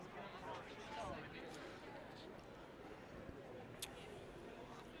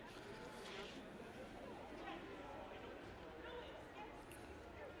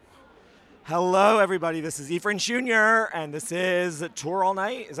Hello, everybody. This is Ephraim Jr., and this is Tour All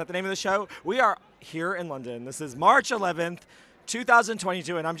Night. Is that the name of the show? We are here in London. This is March 11th,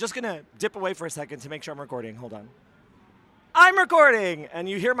 2022, and I'm just going to dip away for a second to make sure I'm recording. Hold on. I'm recording, and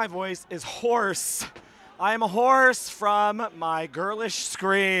you hear my voice is hoarse. I am hoarse from my girlish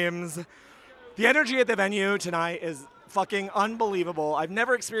screams. The energy at the venue tonight is fucking unbelievable. I've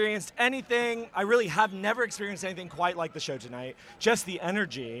never experienced anything. I really have never experienced anything quite like the show tonight. Just the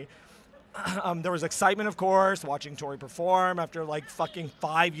energy. There was excitement, of course, watching Tori perform after like fucking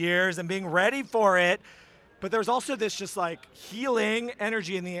 5 years and being ready for it. But there was also this just like healing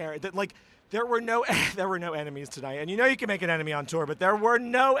energy in the air that like there were no enemies tonight. And you know you can make an enemy on tour, but there were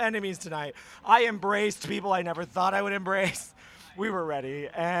no enemies tonight. I embraced people I never thought I would embrace. We were ready.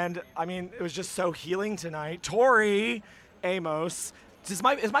 And I mean, it was just so healing tonight. Tori Amos. Is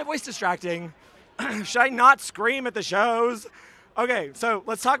my voice distracting? Should I not scream at the shows? Okay, so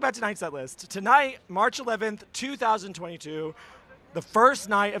let's talk about tonight's set list. Tonight, March 11th, 2022, the first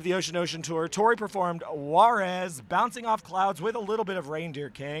night of the Ocean Ocean Tour, Tori performed Juarez, Bouncing Off Clouds with a little bit of Reindeer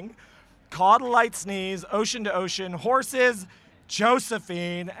King, Caught a Light Sneeze, Ocean to Ocean, Horses,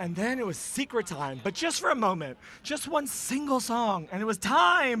 Josephine, and then it was Secret Time. But just for a moment, just one single song, and it was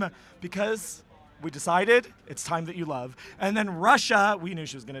time because we decided it's time that you love. And then Russia, we knew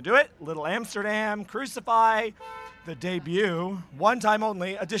she was going to do it, Little Amsterdam, Crucify, the debut, one time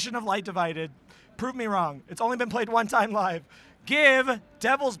only, edition of Light Divided. Prove me wrong. It's only been played one time live. Give,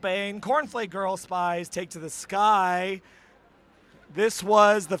 Devil's Bane, Cornflake Girl, Spies, Take to the Sky. This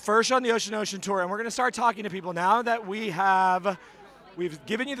was the first show on the Ocean Ocean Tour, and we're going to start talking to people now that we've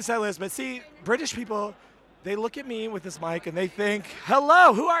given you the set list. But see, British people, they look at me with this mic and they think,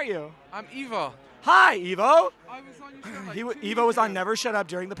 hello, who are you? I'm Evo. Hi, Evo. I was on your show Evo was on Never Shut Up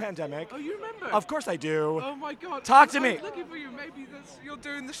during the pandemic. Oh, you remember? Of course I do. Oh my God. Talk to I me. was looking for you. Maybe you're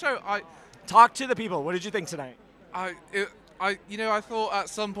doing the show. Talk to the people. What did you think tonight? I thought at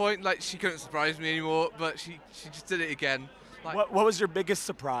some point like she couldn't surprise me anymore, but she just did it again. Like, What was your biggest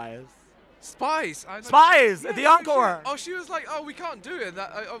surprise? Spies. Spies at the encore. She was like, oh, we can't do it.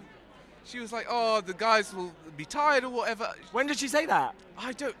 She was like, oh, the guys will be tired or whatever. When did she say that?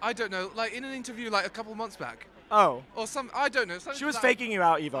 I don't know. Like in an interview like a couple months back. Oh. Or I don't know. She was faking you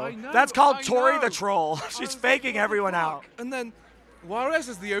out, Evo. I know, That's called I Tori know. the Troll. She's faking everyone out. And then Juarez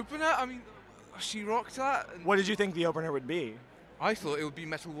is the opener. I mean, she rocked that. What did you think the opener would be? I thought it would be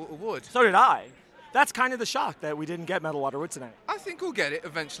Metal Water Wood. So did I. That's kind of the shock that we didn't get Metal Water Wood tonight. I think we'll get it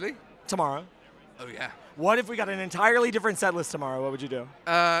eventually. Tomorrow. Oh, yeah. What if we got an entirely different set list tomorrow? What would you do?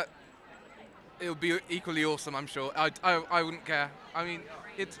 It would be equally awesome, I'm sure. I wouldn't care. I mean,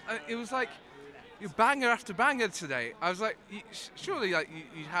 it was like banger after banger today. I was like, surely like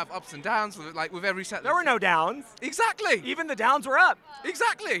you have ups and downs with every set list. There were no downs. Exactly. Even the downs were up.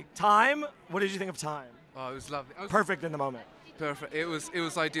 Exactly. Time. What did you think of Time? Oh, it was lovely. Perfect in the moment. Perfect. It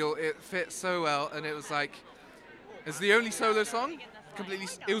was ideal. It fit so well, and it was like, it's the only solo song. Completely.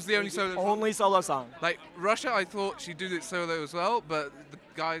 It was the only solo song. Only solo song. Like Russia, I thought she'd do it solo as well, but the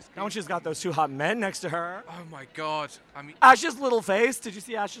guys. Now she's got those two hot men next to her. Oh my God! I mean, Ash's little face. Did you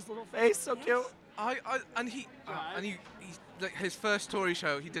see Ash's little face? So cute. He like his first Tory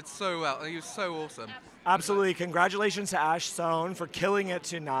show, he did so well, and he was so awesome. Absolutely. Congratulations to Ash Sohn for killing it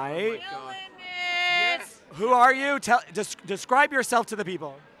tonight. God. Yes. Who are you? Describe yourself to the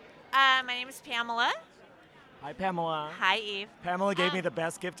people. My name is Pamela. Hi, Pamela. Hi, Eve. Pamela gave me the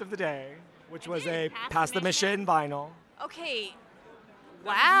best gift of the day, which was a Pass the Mission vinyl. Okay.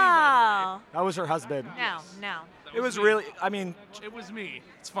 Wow. That was her husband. No. It was really, I mean, It was me.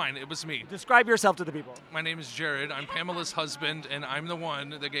 It's fine. It was me. describe yourself to the people. My name is Jared. I'm Pamela's husband, and I'm the one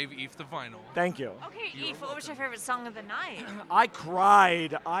that gave Eve the vinyl. Thank you. Okay, Eve, what was your favorite song of the night? I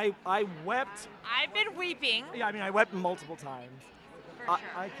cried. I wept. I've been weeping. Yeah, I mean, I wept multiple times. For sure.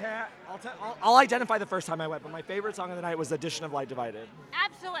 I can't. I'll identify the first time I wept, but my favorite song of the night was Edition of Light Divided.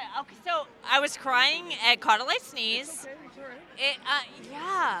 Absolutely. Okay, so I was crying at Caught a Light Sneeze.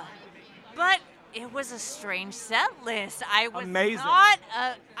 Yeah. But it was a strange set list. I was Amazing.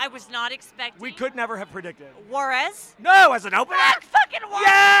 I was not expecting. We could never have predicted. Juarez. No, as an opener. What? Fucking Juarez.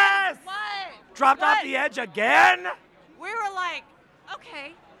 Yes! What? Dropped off What? the edge again. We were like,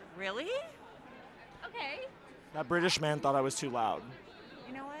 okay, really? Okay. That British man thought I was too loud.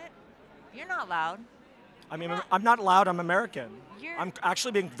 You know what? You're not loud. I mean, I'm not loud. I'm American. You're- I'm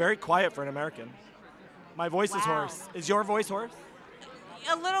actually being very quiet for an American. My voice is Wow. hoarse. Is your voice hoarse?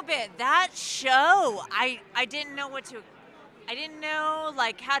 A little bit. That show, I didn't know I didn't know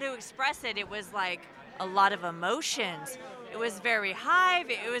like how to express it. It was like a lot of emotions. It was very high.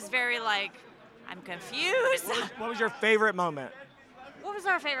 It was very like, I'm confused. What was your favorite moment? What was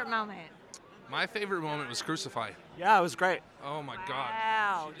our favorite moment? My favorite moment was Crucify. Yeah, it was great. Oh my God.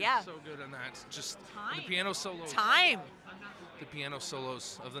 Wow, She did yeah. so good in that. Just Time. the piano solos. Time. The piano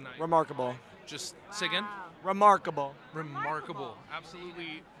solos of the night. Remarkable. Just say again. Remarkable. Remarkable.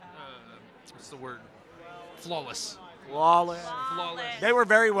 Absolutely. What's the word? Flawless. Flawless. Flawless. They were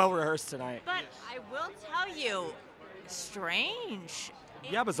very well rehearsed tonight. But I will tell you, strange.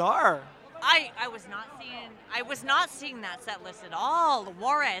 Yeah, bizarre. I was not seeing that set list at all.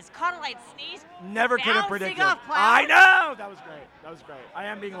 Juarez, Carmelite Sneeze. Never could have bouncing predicted. off I clouds. know. That was great. That was great. I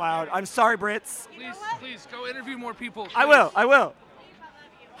am being loud. I'm sorry, Brits. Please go interview more people. I will. I will.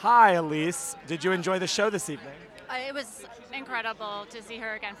 Hi, Elise. Did you enjoy the show this evening? It was incredible to see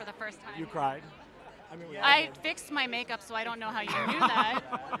her again for the first time. You cried. I mean, we all I did. fixed my makeup, so I don't know how you knew that.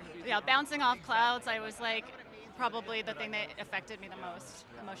 Yeah, bouncing off clouds, I was like, probably the thing that affected me the most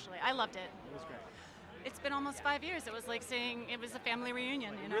emotionally. I loved it. It was great. It's been almost 5 years. It was like saying it was a family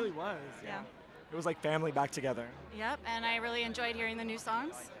reunion, you It know? really was. Yeah. It was like family back together. Yep, and I really enjoyed hearing the new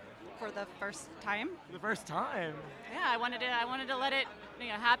songs for the first time. For the first time. Yeah, I wanted to let it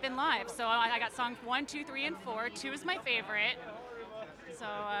happen live. So I got songs 1, 2, 3, and 4. 2 is my favorite. So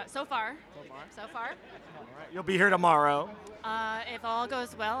so far. All right. You'll be here tomorrow. If all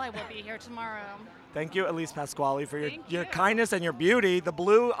goes well, I will be here tomorrow. Thank you, Elise Pasquale, for Thank your you. kindness and your beauty. The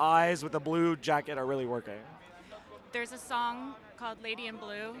blue eyes with the blue jacket are really working. There's a song called Lady in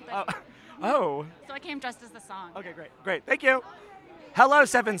Blue. Oh. That, Oh. So I came dressed as the song. Okay, great. Great. Thank you. Hello,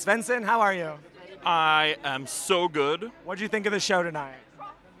 Stefan Svensson. How are you? I am so good. What did you think of the show tonight?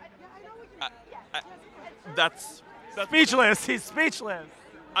 That's Speechless. He's speechless.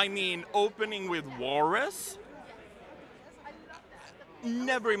 I mean, opening with Juarez.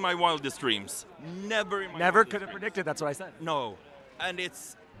 Never in my wildest dreams. Never in my Never wildest could have dreams. predicted. That's what I said. No, and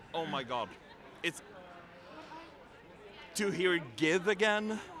it's oh my God, it's to hear it give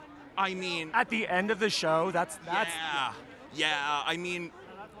again. I mean, At the end of the show, that's yeah. I mean,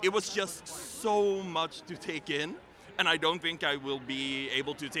 it was just so much to take in, and I don't think I will be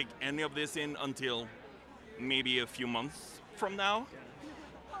able to take any of this in until maybe a few months from now,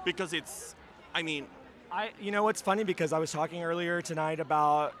 because it's. I mean, You know what's funny, because I was talking earlier tonight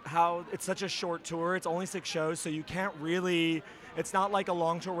about how it's such a short tour. It's only 6 shows, so you can't really. It's not like a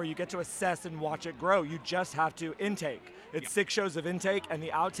long tour where you get to assess and watch it grow. You just have to intake. It's 6 shows of intake, and the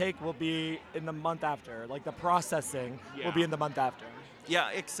outtake will be in the month after. Like the processing will be in the month after. yeah,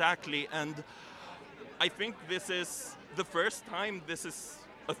 exactly, and I think this is the first time this is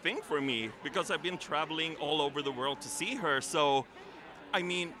a thing for me, because I've been traveling all over the world to see her. So, I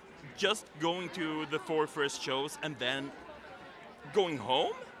mean, just going to the 4 first shows and then going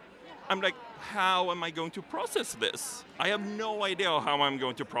home, I'm like, how am I going to process this? I have no idea how I'm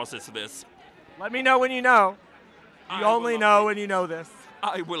going to process this. Let me know when you know. You I will only know update- when you know this.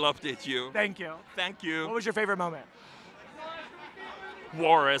 I will update you. Thank you. Thank What you. was your favorite moment?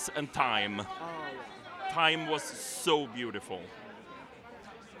 Juarez and Time. Oh, Time was so beautiful.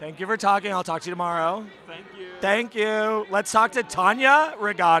 Thank you for talking. I'll talk to you tomorrow. Thank you. Thank you. Let's talk to Tanya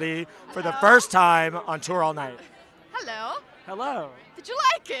Rigatti for the first time on Tour All Night. Hello. Hello. Did you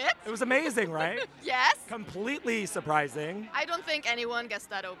like it? It was amazing, right? Yes. Completely surprising. I don't think anyone guessed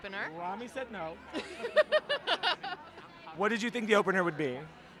that opener. Rami said no. What did you think the opener would be?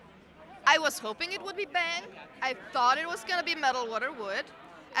 I was hoping it would be Bang. I thought it was gonna be Metal Water Wood.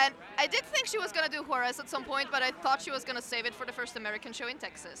 And I did think she was gonna do Juarez at some point, but I thought she was gonna save it for the first American show in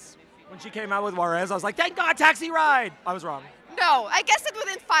Texas. When she came out with Juarez, I was like, thank God, Taxi Ride. I was wrong. No, I guessed it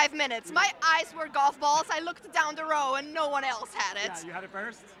within 5 minutes. My eyes were golf balls. I looked down the row and no one else had it. Yeah, you had it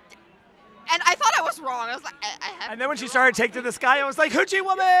first. And I thought I was wrong. I was like, I have. And then when she started Take to the Sky, I was like, Hoochie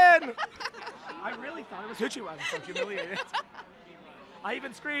Woman! I really thought it was Hoochie Woman. I'm so humiliated. I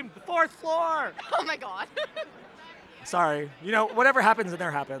even screamed, the 4th floor! Oh my God. Sorry. You know, whatever happens in there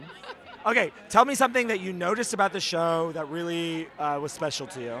happens. Okay, tell me something that you noticed about the show that really was special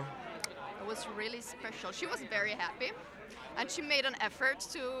to you. It was really special. She was very happy, and she made an effort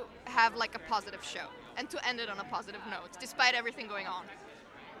to have like a positive show and to end it on a positive note, despite everything going on.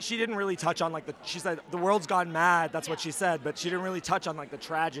 She didn't really touch on she said the world's gone mad, that's what she said, but she didn't really touch on like the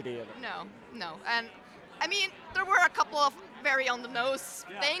tragedy of it. No. And I mean, there were a couple of very on the nose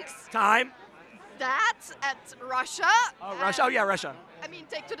things. Time? That at Russia. Oh, Russia. Oh, yeah, Russia. I mean,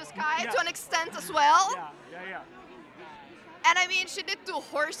 Take to the Sky Yeah. to an extent as well. Yeah. And I mean, she did two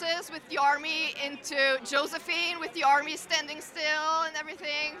horses with the army into Josephine with the army standing still and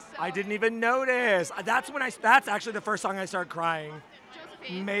everything. So. I didn't even notice. That's actually the first song I started crying.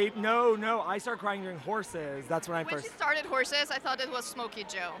 Josephine. No, I started crying during Horses. That's when I When first. she started horses, I thought it was Smokey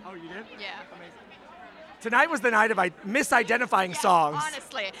Joe. Oh, you did? Yeah. Amazing. Tonight was the night of misidentifying Yes, songs.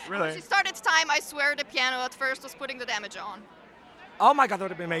 honestly. Really? When she started time, I swear the piano at first was putting the damage on. Oh my God, that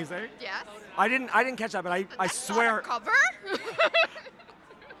would have been amazing. Yes. I didn't catch that, but I That's swear. not a cover.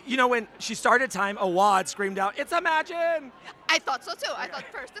 You know, when she started time, Awad screamed out, "It's Imagine!" I thought so too. I thought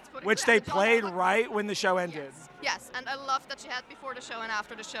first it's putting Which the they damage on, played but- right when the show ended. Yes, and I love that she had before the show and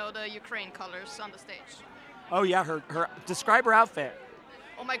after the show the Ukraine colors on the stage. Oh yeah, her describe her outfit.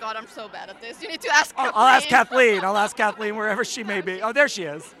 Oh my God, I'm so bad at this. You need to ask. I'll ask Kathleen. I'll ask Kathleen wherever she may be. Oh, there she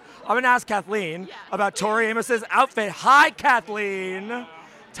is. I'm gonna ask Kathleen about Tori Amos's outfit. Hi, Kathleen.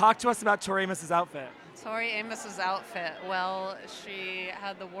 Talk to us about Tori Amos's outfit. Tori Amos's outfit. Well, she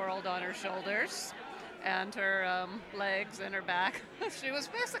had the world on her shoulders and her legs and her back. She was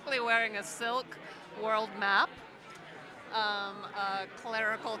basically wearing a silk world map, a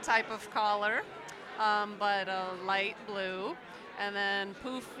clerical type of collar, but a light blue, and then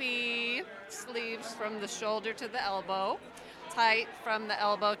poofy sleeves from the shoulder to the elbow, tight from the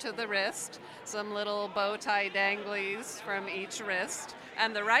elbow to the wrist, some little bow tie danglies from each wrist.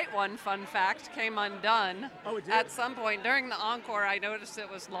 And the right one, fun fact, came undone. Oh, it did? At some point during the encore. I noticed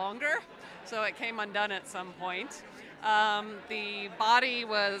it was longer, so it came undone at some point. The body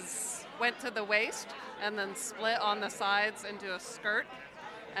went to the waist and then split on the sides into a skirt,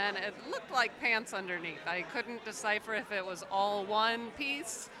 and it looked like pants underneath. I couldn't decipher if it was all one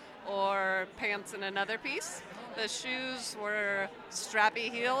piece or pants in another piece. The shoes were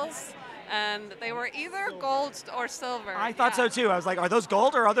strappy heels, and they were either gold or silver. I thought so too. I was like, are those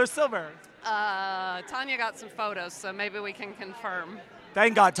gold or are those silver? Tanya got some photos, so maybe we can confirm.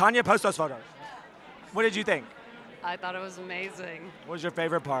 Thank God. Tanya, post those photos. What did you think? I thought it was amazing. What was your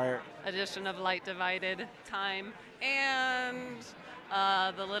favorite part? Addition of light divided time and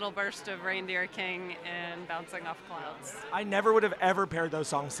the little burst of Reindeer King and Bouncing Off Clouds. I never would have ever paired those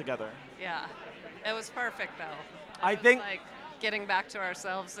songs together. Yeah, it was perfect though. I It was think- like getting back to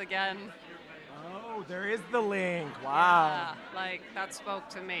ourselves again. Oh, there is the link. Wow. Yeah, like that spoke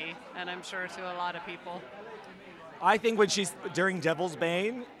to me, and I'm sure to a lot of people. I think when she's during Devil's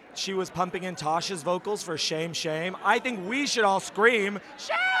Bane, she was pumping in Tasha's vocals for Shame, Shame. I think we should all scream,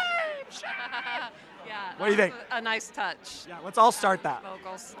 Shame, Shame. Yeah. What do you that think? was A nice touch. Yeah, let's all start that.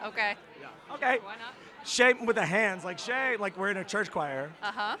 Vocals. Okay. Okay. Why not? Shame with the hands, like shame, like we're in a church choir.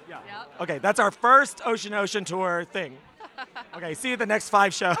 Uh huh. Yeah. Yep. Okay, that's our first Ocean tour thing. Okay, see you at the next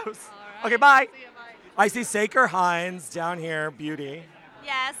 5 shows. All right. Okay, bye. See ya, bye. I see Saker Hines down here, beauty.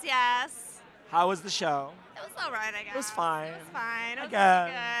 Yes, yes. How was the show? It was all right, I guess. was fine. It was fine. It was Again.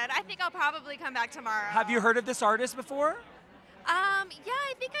 really good. I think I'll probably come back tomorrow. Have you heard of this artist before? Yeah,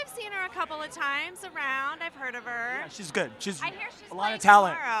 I think I've seen her a couple of times around. I've heard of her. Yeah, she's good. She's I hear she's a lot playing of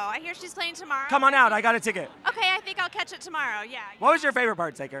talent. tomorrow. I hear she's playing tomorrow. Come on out, I got a ticket. Okay, I think I'll catch it tomorrow. Yeah. What was your favorite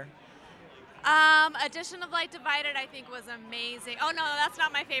part, Saker? Addition of Light Divided, I think, was amazing. Oh no, that's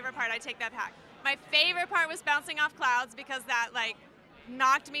not my favorite part. I take that back. My favorite part was Bouncing Off Clouds because that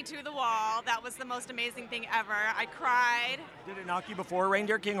knocked me to the wall. That was the most amazing thing ever. I cried. Did it knock you before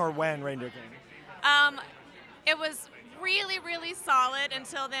Reindeer King or when Reindeer King? It was really, really solid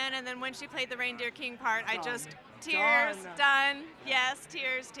until then, and then when she played the Reindeer King part, I just tears, done. Yes,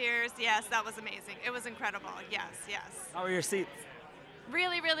 tears, tears. Yes, that was amazing. It was incredible. Yes, yes. How were your seats?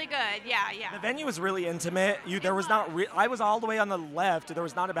 Really, really good. Yeah, yeah. The venue was really intimate. There was not. I was all the way on the left. There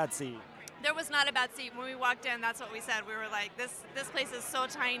was not a bad seat. There was not a bad seat. When we walked in, that's what we said. We were like, this place is so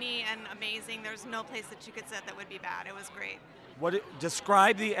tiny and amazing. There's no place that you could sit that would be bad. It was great.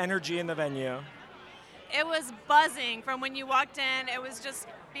 Describe the energy in the venue? It was buzzing from when you walked in. It was just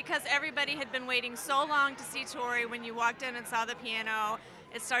because everybody had been waiting so long to see Tori. When you walked in and saw the piano,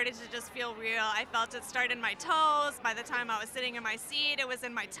 it started to just feel real. I felt it start in my toes. By the time I was sitting in my seat, it was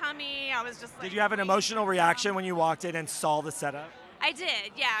in my tummy. I was just like... Did you have an emotional reaction when you walked in and saw the setup? I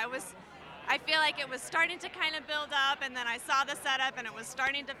did, yeah. I feel like it was starting to kind of build up, and then I saw the setup, and it was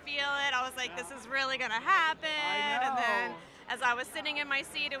starting to feel it. I was like, this is really going to happen. I know. And then as I was sitting in my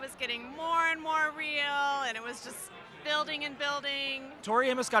seat, it was getting more and more real, and it was just building and building. Tori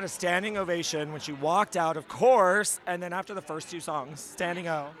Amos got a standing ovation when she walked out, of course, and then after the first 2 songs, standing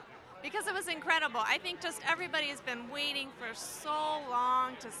O. Because it was incredible. I think just everybody has been waiting for so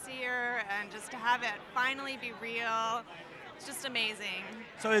long to see her and just to have it finally be real. It's just amazing.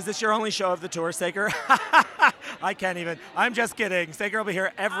 So is this your only show of the tour, Saker? I can't even. I'm just kidding. Saker will be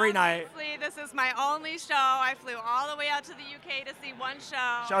here every night. Honestly, this is my only show. I flew all the way out to the UK to see one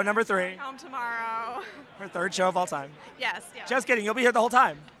show. Show number 3. Home tomorrow. Her 3rd show of all time. Yes, yes. Just kidding. You'll be here the whole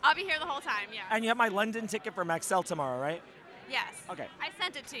time. I'll be here the whole time, yeah. And you have my London ticket for Maxell tomorrow, right? Yes. Okay. I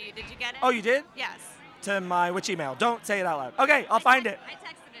sent it to you. Did you get it? Oh, you did? Yes. To which email? Don't say it out loud. Okay, I'll find it. I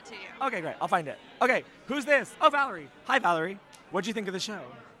texted it to you. Okay, great. I'll find it. Okay, who's this? Oh, Valerie. Hi, Valerie. What'd you think of the show?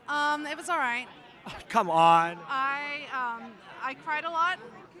 It was all right. Oh, come on. I cried a lot.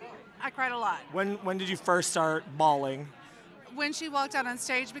 I cried a lot When did you first start bawling? when she walked out on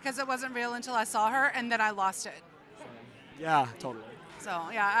stage because it wasn't real until I saw her, and then I lost it. Yeah, totally. So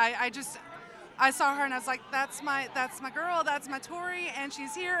yeah, I saw her and I was like, that's my girl, that's my Tori, and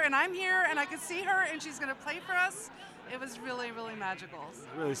she's here and I'm here and I can see her and she's gonna play for us. It was really, really magical.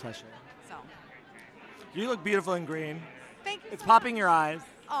 Really special. So You look beautiful in green. thank you. It's popping your eyes.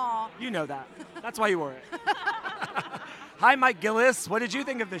 Aw. You know that. That's why you wore it. Hi, Mike Gillis. What did you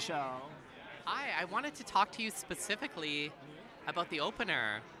think of the show? Hi, I wanted to talk to you specifically about the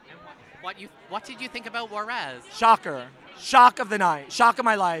opener. And what did you think about Juarez? Shocker. Shock of the night. Shock of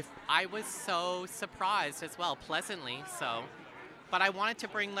my life. I was so surprised as well, pleasantly so. But I wanted to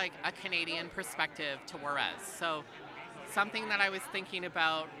bring like a Canadian perspective to Juarez. So something that I was thinking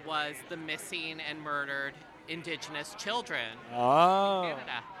about was the missing and murdered Indigenous children Oh. in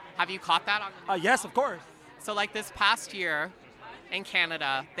Canada. Have you caught that on the news? Yes, of course. So like this past year in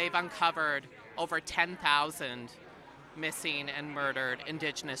Canada, they've uncovered over 10,000 missing and murdered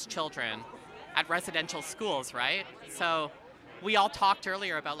Indigenous children at residential schools, right? So we all talked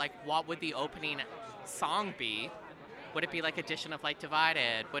earlier about like what would the opening song be? Would it be like Addition of Light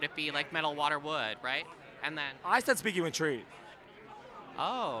Divided? Would it be like Metal Water Wood, right? And then I said Speaking with Trees.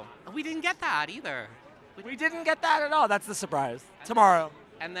 oh, we didn't get that either. We didn't get that at all. That's the surprise. Tomorrow.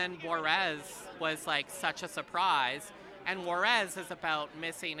 And then Juarez was like such a surprise. And Juarez is about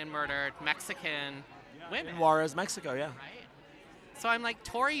missing and murdered Mexican women. In Juarez, Mexico, yeah. Right. So I'm like,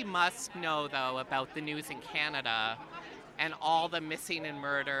 Tori must know though about the news in Canada and all the missing and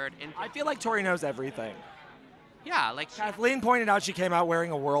murdered. I feel like Tori knows everything. Yeah, like Kathleen pointed out she came out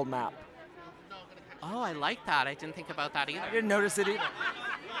wearing a world map. oh, I like that. I didn't think about that either. I didn't notice it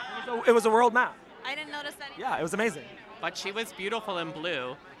either. It was a world map. I didn't notice that. Yeah, it was amazing. But she was beautiful in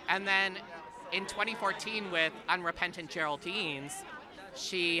blue. And then in 2014 with Unrepentant Geraldines,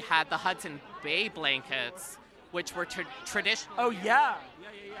 she had the Hudson Bay blankets, which were traditional. Oh, yeah.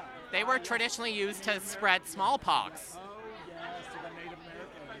 They were traditionally used to spread smallpox.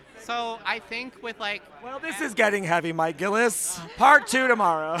 So I think with like, Well, this is getting heavy, Mike Gillis. Part 2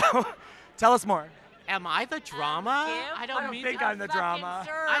 tomorrow. Tell us more. am I the drama? Kim? I don't mean think to- I'm the drama.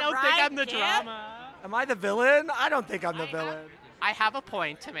 I don't think I'm the drama. Am I the villain? I don't think I'm the villain. I have a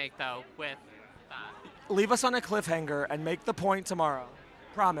point to make though with that. Leave us on a cliffhanger and make the point tomorrow.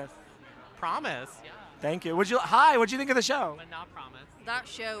 Promise. Promise. Yeah. Thank you. What'd you think of the show? But not promise. That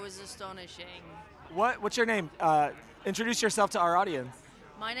show was astonishing. What's your name? Introduce yourself to our audience.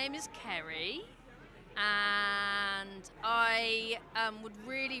 My name is Kerry, and I would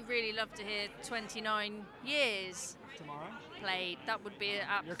really, really love to hear 29 years Tomorrow? played. That would be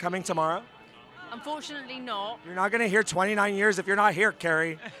You're coming tomorrow? unfortunately not. You're not going to hear 29 years if you're not here,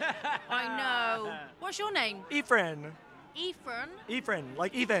 Carrie. I know. What's your name? Ephraim. Ephraim. Ephraim,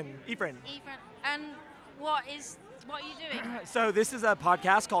 like Ethan. Ephraim. Ephraim. And what are you doing? So this is a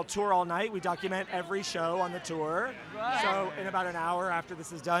podcast called Tour All Night. We document every show on the tour. So in about an hour after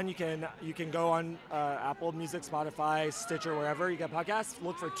this is done, you can go on Apple Music, Spotify, Stitcher, wherever you get podcasts.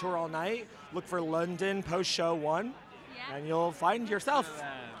 Look for Tour All Night. Look for London Post Show 1, and you'll find yourself.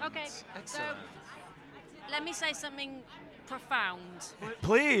 Okay. So let me say something profound.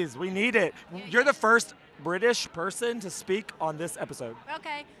 Please, we need it. You're the first British person to speak on this episode.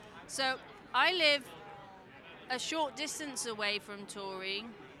 Okay. So I live a short distance away from Tori,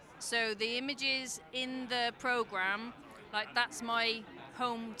 so the images in the program, like that's my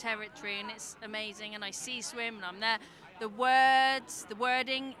home territory, and it's amazing. And I see swim, and I'm there. The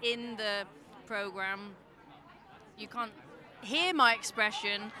wording in the program, you can't hear my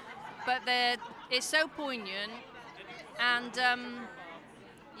expression, but it's so poignant. And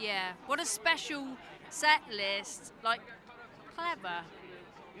yeah, what a special set list! Like clever.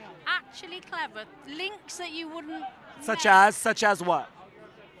 Actually clever. Links that you wouldn't Such make. as what?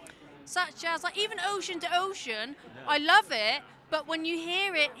 Such as like even Ocean to Ocean. I love it, but when you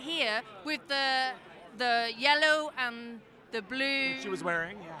hear it here with the yellow and the blue She was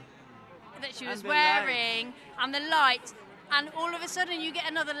wearing, that she was And the wearing and the light, and all of a sudden you get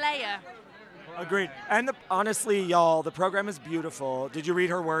another layer. Agreed. And honestly, y'all, the program is beautiful. Did you read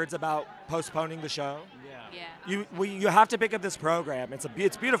her words about postponing the show? Yeah. You have to pick up this program.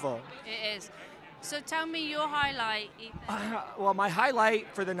 It's beautiful. It is. So tell me your highlight, Ethan. Well, my highlight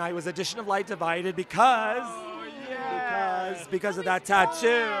for the night was Addition of Light Divided because of that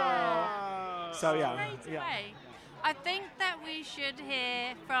tattoo. So yeah. Straight away. I think that we should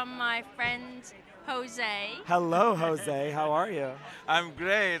hear from my friend Jose. Hello, Jose. How are you? I'm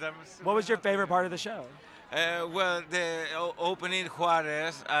great. What was your favorite part of the show? Well, the opening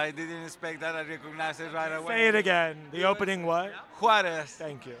Juarez, I didn't expect that. I recognized it right away. Say it again. The opening what? Juarez.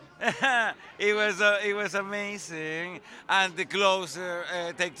 Thank you. It was amazing, and the closer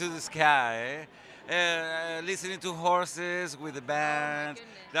take to the sky. Listening to horses with the band,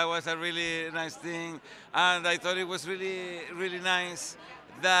 that was a really nice thing, and I thought it was really nice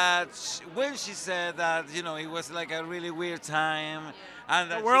that when she said that, you know, it was like a really weird time,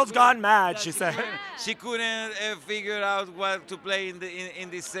 and The world's gone mad, she said. She couldn't figure out what to play in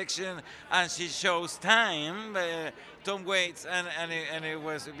this section, and she chose Time, Tom Waits, and it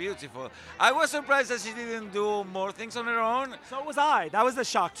was beautiful. I was surprised that she didn't do more things on her own. So was I. That was the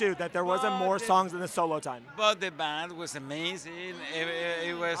shock too, that there wasn't more songs in the solo time. But the band was amazing.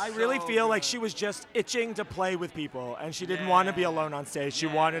 It was. I really so feel like good. she was just itching to play with people, and she didn't want to be alone on stage. She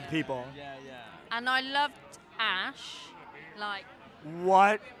wanted people. And I loved Ash. Like,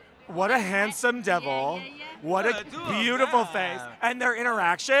 What a handsome devil. What a beautiful face. And their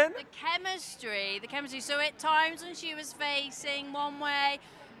interaction. the chemistry. So at times when she was facing one way,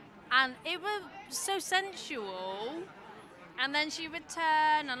 and it was so sensual, and then she would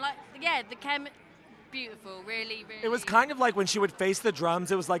turn and beautiful, really. It was kind of like when she would face the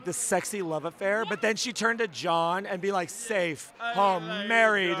drums, it was like this sexy love affair, but then she turned to John and be like, safe, home,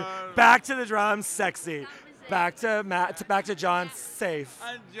 married, back to the drums, sexy. Back to John, safe.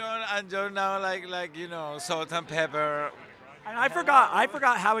 And John now like you know, salt and pepper. And I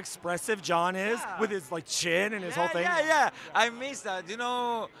forgot how expressive John is with his like chin and his whole thing. Yeah. I miss that. You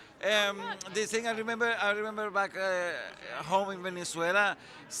know, the thing I remember back home in Venezuela,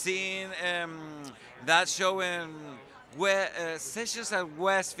 seeing that show in Sessions at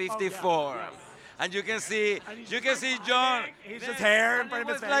West 54. And you can see John. He's just hair in front of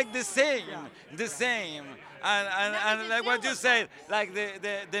his It was face. like the same. And like what you said, like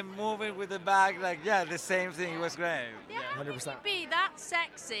the moving with the back, like the same thing. It was great. 100%. Be that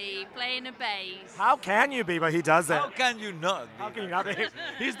sexy playing a bass. How can you be? But he does it. How can you not? How can you not be?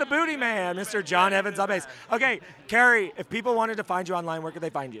 He's the booty man, Mr. John Evans on bass. Okay, Carrie, if people wanted to find you online, where could they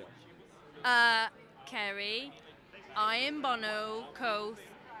find you? Kerry, I am Bono Koth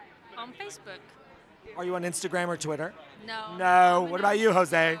on Facebook. Are you on Instagram or Twitter? No. No. What about you,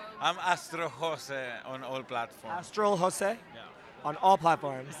 Jose? I'm Astro Jose on all platforms. Astral Jose? On all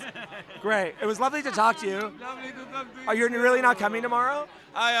platforms. Great. It was lovely to talk to you. Lovely to talk to you. Are you really not coming tomorrow?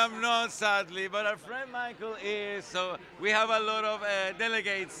 I am not, sadly, but our friend Michael is, so we have a lot of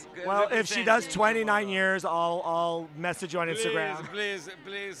delegates. Well, if she does 29 years, I'll message you on Instagram.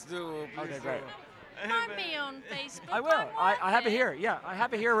 Please do. Okay, great. Find me on Facebook. I will. I have it here. Yeah, I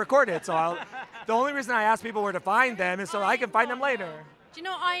have it here recorded. So the only reason I ask people where to find them is so I can find them later. Do you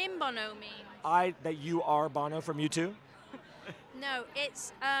know what I am Bono means? That you are Bono from U2? No,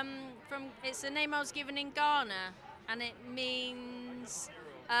 it's it's a name I was given in Ghana, and it means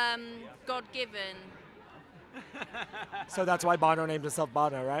God-given. So that's why Bono named himself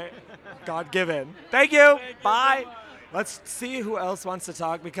Bono, right? God-given. Thank you. Bye. Let's see who else wants to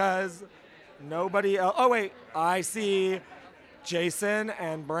talk because nobody else. Oh, wait. I see Jason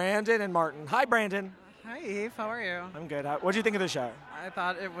and Brandon and Martin. Hi, Brandon. Hi, Eve. How are you? I'm good. What do you think of the show? I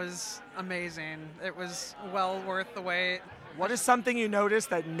thought it was amazing. It was well worth the wait. What is something you noticed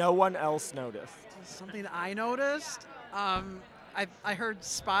that no one else noticed? Something I noticed? I heard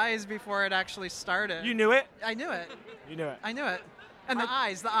Spies before it actually started. You knew it? I knew it. You knew it. I knew it. And the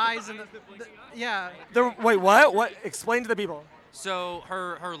eyes and yeah. Wait, what? What? Explain to the people. So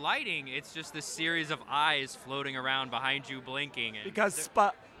her lighting, it's just this series of eyes floating around behind you, blinking. And Because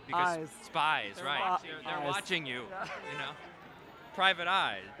eyes. Spies, right? They're eyes. watching you. You know, private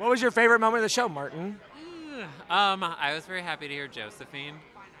eyes. What was your favorite moment of the show, Martin? I was very happy to hear Josephine.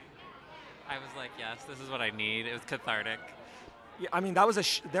 I was like, yes, this is what I need. It was cathartic. Yeah, I mean, that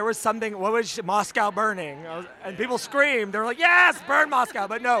was there was something. What was Moscow burning? And people screamed. They were like, "Yes, burn Moscow!"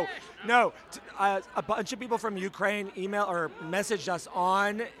 But no. A bunch of people from Ukraine email or messaged us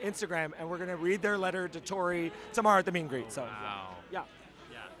on Instagram, and we're gonna read their letter to Tori tomorrow at the meet and greet. So, yeah.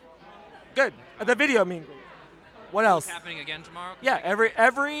 Good. At the video meet and greet. What else? It's happening again tomorrow? Yeah,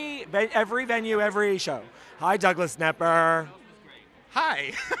 every venue, every show. Hi, Douglas Nepper.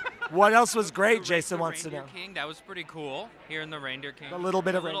 Hi. What else was great? Jason wants to know. Reindeer King, that was pretty cool. Here in the Reindeer King. A little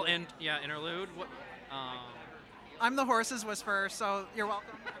bit of Reindeer. Interlude. I'm the horse's whisperer, so you're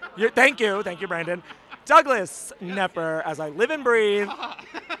welcome. Thank you, Brandon. Douglas Nepper, as I live and breathe.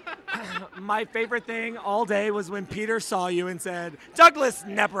 My favorite thing all day was when Peter saw you and said, "Douglas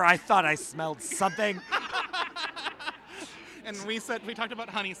Nepper, I thought I smelled something." And we talked about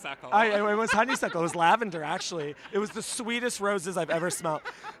honeysuckle. It was honeysuckle. It was lavender, actually. It was the sweetest roses I've ever smelled.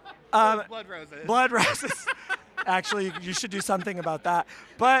 Blood roses. Blood roses. Actually, you should do something about that.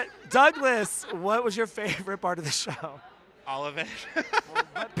 But Douglas, what was your favorite part of the show? All of it.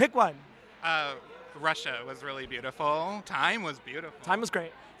 Pick one. Russia was really beautiful. Time was beautiful. Time was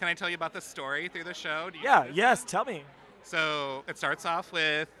great. Can I tell you about the story through the show? Do you Yeah, know? yes, tell me. So it starts off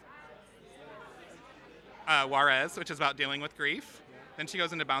with Juarez, which is about dealing with grief. Then she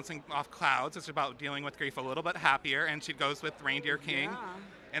goes into Bouncing Off Clouds, which is about dealing with grief a little bit happier. And she goes with Reindeer King. Yeah.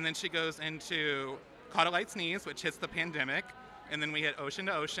 And then she goes into Caught a Light Sneeze, which hits the pandemic. And then we hit Ocean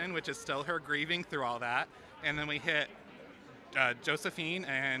to Ocean, which is still her grieving through all that. And then we hit Josephine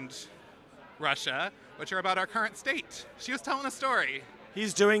and Russia, which are about our current state. She was telling a story.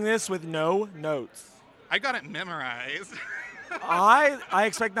 He's doing this with no notes. I got it memorized. I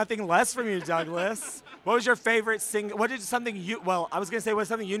expect nothing less from you, Douglas. What was your favorite single? What did something you? Well, I was gonna say what was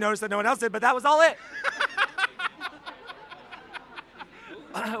something you noticed that no one else did, but that was all it.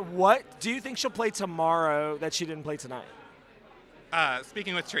 What do you think she'll play tomorrow that she didn't play tonight?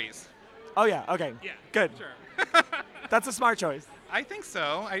 Speaking with Trees. Oh yeah. Okay. Yeah. Good. Sure. That's a smart choice. I think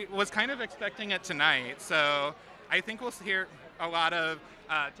so. I was kind of expecting it tonight, so I think we'll hear a lot of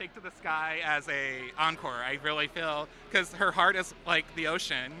Take to the Sky as a encore. I really feel, because her heart is like the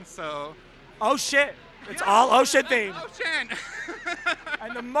ocean, so. Oh shit! It's all ocean themed. Ocean.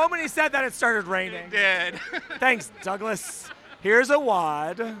 And the moment he said that, it started raining. It did. Thanks, Douglas. Here's a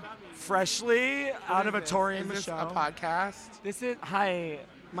wad, freshly out of a Tori and Is this Michelle. a podcast? This is hi.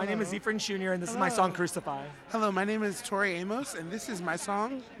 My name is Hello. Ephraim Jr. and this is my song Crucify. Hello, my name is Tori Amos, and this is my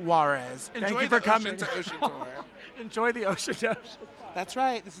song Juarez. Thank Enjoy you for the coming. Ocean to Ocean tour. Enjoy the Ocean to Ocean. That's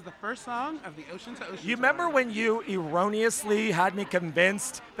right. This is the first song of the Ocean to Ocean. You remember when you erroneously had me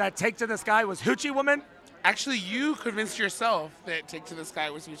convinced that Take to the Sky was Hoochie Woman? Actually, you convinced yourself that Take to the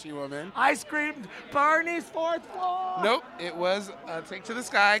Sky was Hoochie Woman. I screamed, Barney's fourth floor! Nope, it was a Take to the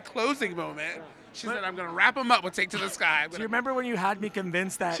Sky closing moment. She said, I'm going to wrap him up with Take to the Sky. Do you remember when you had me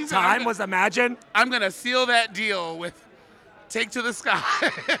convinced that She said, I'm time gonna- was Imagine? I'm going to seal that deal with Take to the Sky.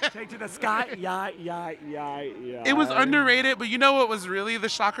 Take to the Sky? Yeah. It was underrated, but you know what was really the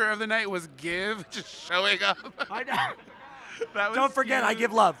shocker of the night was Give just showing up. I know. That was Don't forget, I huge.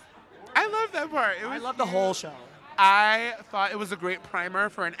 give love. I love that part. I love the whole show. I thought it was a great primer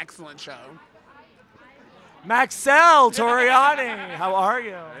for an excellent show. Maxell Toriani, how are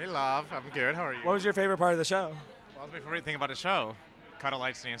you? Hey, love. I'm good. How are you? What was your favorite part of the show? What was my favorite thing about the show? Caught a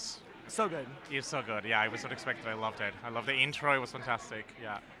Light Sneeze. So good. It's so good. Yeah, I was unexpected. I loved it. I loved the intro. It was fantastic.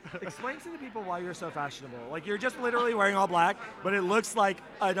 Yeah. Explain to the people why you're so fashionable. Like, you're just literally wearing all black, but it looks like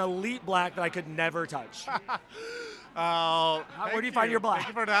an elite black that I could never touch. Where do you find your black? Thank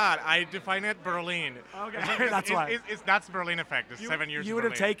you for that. I define it Berlin. Okay, that's why. That's Berlin effect. It's 7 years. You in would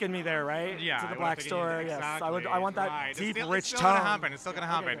have Berlin. taken me there, right? Yeah. To I the would black have taken store. you- Yes. Exactly, I want that right. deep, it's rich still tone. Gonna happen. It's still gonna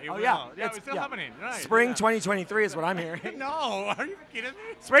happen. Okay. It Oh will. yeah. It's still happening. Right. Spring yeah. 2023 is what I'm hearing. No, are you kidding me?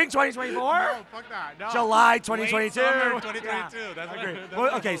 Spring 2024? No, fuck that. No. July Late 2022. summer 2022. Yeah. That's I agree. that's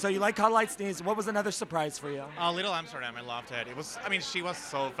Well, okay, so you like Caught a Light Sneeze. What was another surprise for you? Little Amsterdam, I loved it. It was, I mean, she was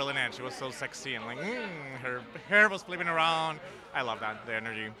so filling in. She was so sexy and like, her hair was flipping around. I love that, the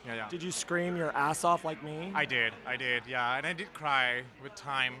energy. Yeah. Did you scream your ass off like me? I did, yeah. And I did cry with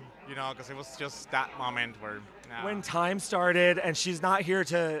time, because it was just that moment where, When time started, and she's not here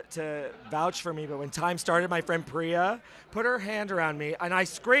to vouch for me, but when time started, my friend Priya put her hand around me, and I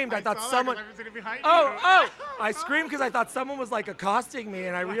screamed. I thought saw that someone. 'cause I was sitting behind you. Oh! I screamed because I thought someone was like accosting me,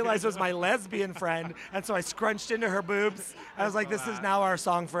 and I realized it was my lesbian friend, and so I scrunched into her boobs. I was like, "This is now our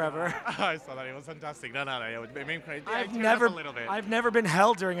song forever." I saw that. It was fantastic. No, it made me cry. I I've teared never, up a little bit. I've never been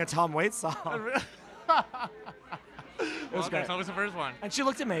held during a Tom Waits song. It was Well, great. that's always the first one. And she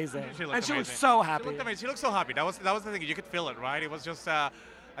looked amazing. She looked and she amazing. looked so happy. She looked amazing. She looked so happy. That was the thing. You could feel it, right? It was just.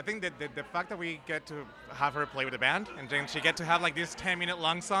 I think that the fact that we get to have her play with the band, and then she get to have like these 10-minute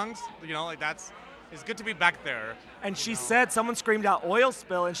long songs, like that's. It's good to be back there. And she said, someone screamed out oil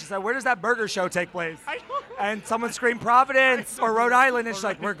spill, and she said, where does that burger show take place? And someone screamed Providence or Rhode Island, and she's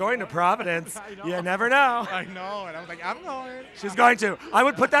like, we're going to Providence. You never know. I know, and I was like, I'm going. She's going to. I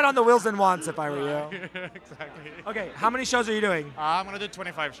would put that on the Wills and Wants if I were you. Exactly. Okay, how many shows are you doing? I'm going to do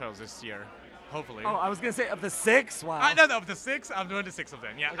 25 shows this year, hopefully. Oh, I was going to say of the 6? Wow. No, of the 6, I'm doing the 6 of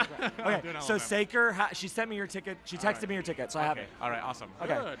them, yeah. I'm Okay, doing all so of them. Saker, she sent me your ticket. She texted me your ticket, so I have it. All right, awesome.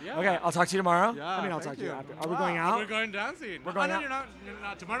 Okay. Good, yeah. Okay, I'll talk to you tomorrow. Yeah, I mean, I'll thank talk to you you. after. Are we going out? We're going dancing. We're going no, out? You're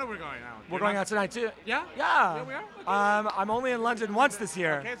not. Tomorrow we're going out. We're going out tonight too. Yeah? Yeah. Yeah, we are? I'm only in London once this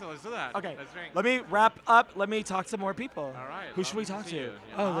year. Okay, so let's do that. Okay. Let's drink. Let me wrap up. Let me talk to more people. All right. Who should we talk see to? you.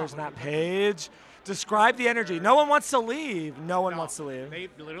 Oh, there's Matt Page. Describe the energy. No one wants to leave. No one wants to leave. They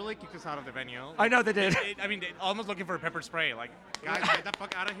literally kicked us out of the venue. I know they did. I mean, they almost looking for a pepper spray. Like, guys, get the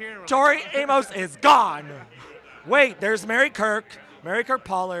fuck out of here. We're Tori like, Amos is gone. Wait, there's Mary Kirk. Mary Kirk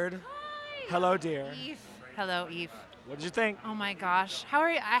Pollard. Hello, dear. Eve. Hello, Eve. What did you think? Oh my gosh, how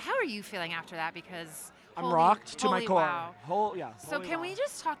are you feeling after that? Because I'm holy- rocked to my holy core. Wow. So holy can wow. we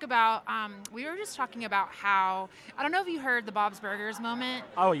just talk about? We were just talking about how I don't know if you heard the Bob's Burgers moment.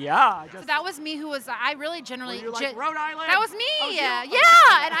 Oh yeah. So that was me who was. I really generally. Were you like, Rhode Island? That was me. That was you? yeah, Okay.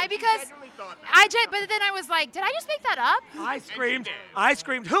 yeah. And I because but then I was like, did I just make that up? I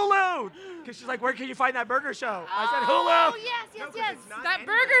screamed Hulu, because she's like, where can you find that burger show? I said Oh Hulu. yes. That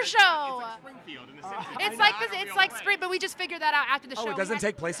burger show. Springfield in the It's like spring, but we just figured that out after the show. Oh, it doesn't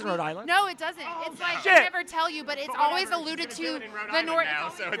take place in Rhode Island? No, it doesn't. It's like shit. they never tell you, but it's always alluded to the north. now,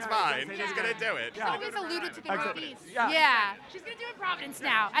 so it's fine. She's gonna do it. It's always alluded to the Exactly. northeast. Yeah. Yeah. She's gonna do it in Providence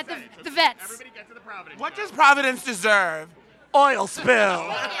now at the vets. Everybody get to the Providence. What does Providence deserve? Oil spill.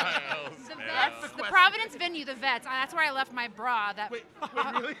 The vets, the Providence venue, the vets. That's where I left my bra. That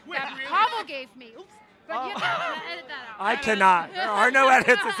that Pavel gave me. Oops. But you have to edit that out. I cannot. There are no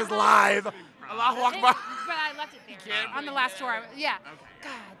edits. This is live. Allahu Akbar. But I left it there on the last tour. Yeah.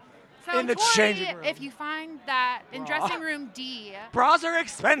 God. So In the Tori, changing room. if you find that in dressing room D, Bras are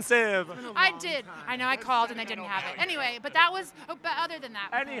expensive. I did. I know I called and they didn't have it. Anyway, but that was. But other than that.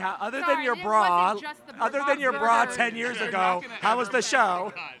 Anyhow, other Sorry, than your it bra, wasn't just the other than your bra 10 years ago, how was the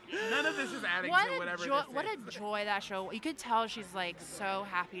show? None of this is adding What to a whatever joy! this What is. a joy that show. You could tell she's like so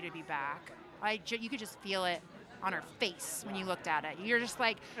happy to be back. You could just feel it on her face when you looked at it. You're just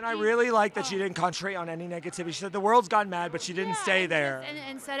like. And I really like that she didn't concentrate on any negativity. She said the world's gone mad, but she didn't stay there.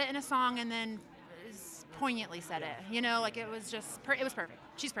 And said it in a song and then poignantly said it. You know, like it was just. It was perfect.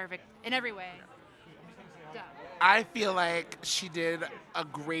 She's perfect in every way. Duh. I feel like she did a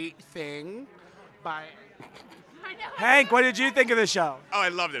great thing by. Hank, what did you think of the show? Oh, I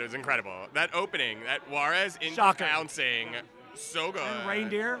loved it. It was incredible. That opening, that Juarez into Shocking. bouncing, so good. And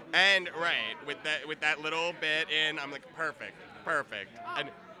reindeer? And right with that little bit in, I'm like perfect. And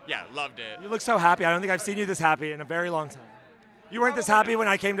yeah, loved it. You look so happy. I don't think I've seen you this happy in a very long time. You weren't this happy when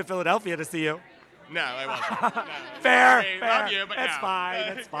I came to Philadelphia to see you. No, I wasn't. No. Fair, Sorry, fair. love you, but It's no. fine.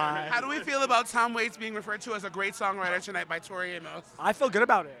 It's fine. How do we feel about Tom Waits being referred to as a great songwriter tonight by Tori Amos? I feel good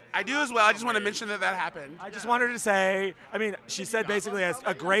about it. I do as well. I just want to mention that happened. I just wanted to say, I mean, she said basically as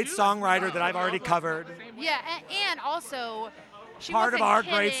a great songwriter that I've already covered. Yeah, and also. She Part of wasn't our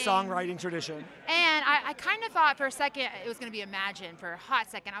great kidding. songwriting tradition. And I kind of thought for a second it was going to be Imagine. For a hot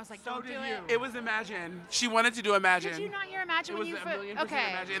second, I was like, don't do it. It was Imagine. She wanted to do Imagine. Did you not hear Imagine It when was you a million percent okay?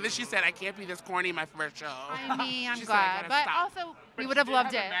 Imagine. And then she said, I can't be this corny my first show. I mean, I'm She said, I glad, gotta but stop. also we would have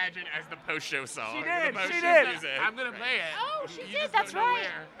loved it. Imagine as the post-show song. She did, The post-show she did. music. I'm going to play it. Oh, she You did. just That's don't know right.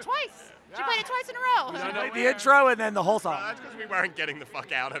 where. Twice. She played it twice in a row. She played the intro and then the whole song. Well, that's because we weren't getting the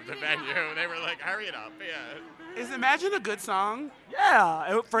fuck out of the venue. They were like, hurry it up. Yeah. Is Imagine a good song? Yeah,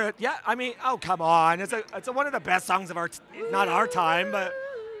 I mean, oh come on, it's one of the best songs of not our time, but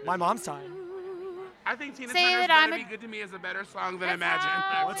my mom's time. I think Tina Say Turner's that I'm Better a- Be Good to Me is a better song than That's Imagine.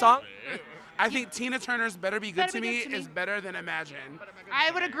 how- What song? I think Tina Turner's Better Be Good Better to Be Me Good to Me. is better than Imagine.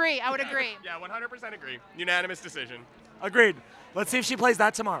 I would agree. I would agree. Yeah, 100% agree. Unanimous decision. Agreed. Let's see if she plays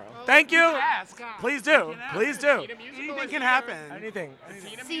that tomorrow. Thank you. Ask. Please do. Please do. Anything can happen. Anything.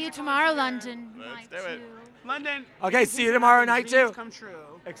 See you tomorrow, London. Let's do it. London. Okay, see you tomorrow night Dreams too. Come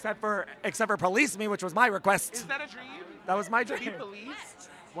true. Except for Police Me, which was my request. Is that a dream? That was my To be dream. policed?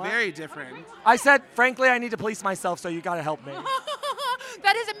 What? Very different. I said, frankly, I need to police myself, so you gotta help me.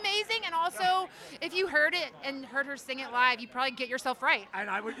 That is amazing. And also, if you heard it and heard her sing it live, you probably get yourself right. And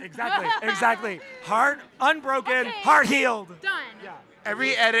I would exactly. Heart unbroken, Okay. heart healed. Done. Yeah.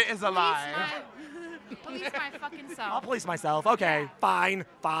 Every edit is a lie. Police my fucking I'll self. police myself. Okay, fine.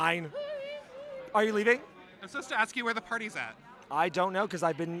 Are you leaving? I'm supposed to ask you where the party's at. I don't know because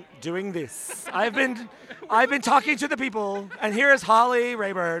I've been doing this. I've been talking to the people, and here is Holly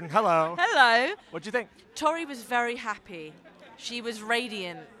Rayburn. Hello. Hello. What'd you think? Tori was very happy. She was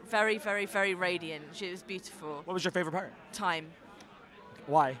radiant, very, very, very radiant. She was beautiful. What was your favorite part? Time.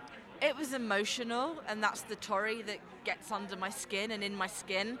 Why? It was emotional, and that's the Tori that gets under my skin and in my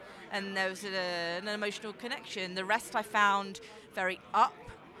skin, and there was an emotional connection. The rest I found very up,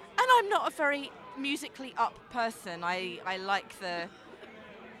 and I'm not a very musically up person. I like the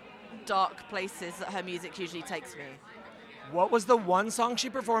dark places that her music usually takes me. What was the one song she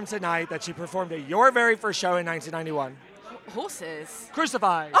performed tonight that she performed at your very first show in 1991? Horses.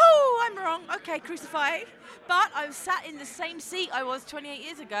 Crucified. Oh, I'm wrong. Okay, Crucified. But I was sat in the same seat I was 28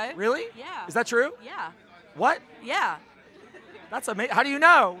 years ago. Really? Yeah. Is that true? Yeah. What? Yeah. That's amazing. How do you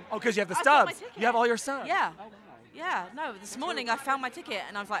know? Oh, because you have the I've got my stubs. ticket. You have all your stuff. Yeah. Yeah, no, this morning I found my ticket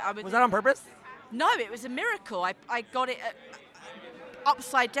and I was like, Was that on purpose? No, it was a miracle. I got it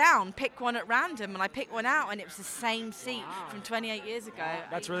upside down, pick one at random, and I picked one out, and it was the same seat from 28 years ago.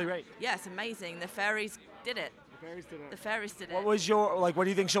 That's really great. Yeah, it's amazing. The fairies did it. The fairies did it. What was your, like, what do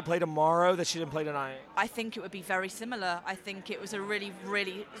you think she'll play tomorrow that she didn't play tonight? I think it would be very similar. I think it was a really,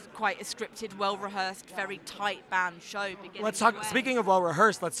 really quite a scripted, well-rehearsed, very tight band show. Let's talk, speaking of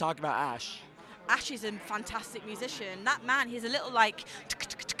well-rehearsed, let's talk about Ash. Ash is a fantastic musician. That man, he's a little like,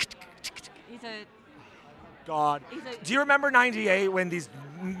 he's a... God. Do you remember 98 when these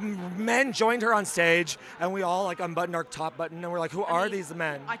men joined her on stage and we all like unbuttoned our top button and we're like, who are these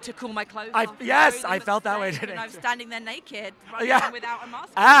men? I took all my clothes I- off. yes, I felt that way today, And I was too. standing there naked, running Yeah. without a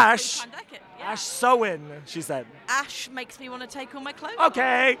mask. Ash. Yeah. Ash Sowen, she said. Ash makes me want to take all my clothes off.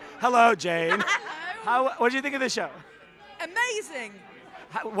 Okay. Hello, Jane. What did you think of the show? Amazing.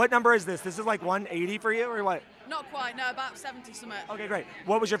 What number is this? This is like 180 for you or what? Not quite, no, about 70 something. Okay, great.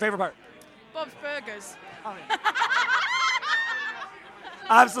 What was your favorite part? Bob's Burgers.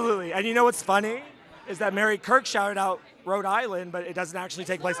 Absolutely. And you know what's funny? Is that Mary Kirk shouted out Rhode Island, but it doesn't actually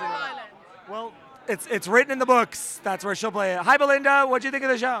take place in Rhode Island. Well, it's written in the books. That's where she'll play it. Hi, Belinda. What do you think of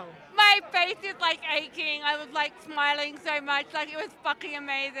the show? My face is like aching. I was like smiling so much. Like it was fucking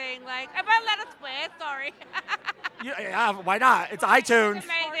amazing. Like, am I allowed to swear? Sorry. Yeah, why not? It's iTunes.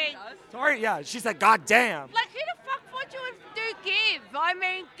 Amazing. Sorry, yeah. She said, God damn. Like, who the fuck would you do Give? I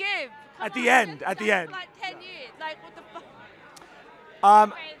mean, Give. At the end. At the end. Like 10 years. Like, what the fuck?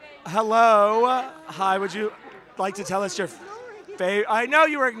 Hello. Hi, would you like to tell us your favorite? I know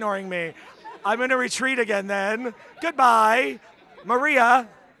you were ignoring me. I'm going to retreat again then. Goodbye. Maria,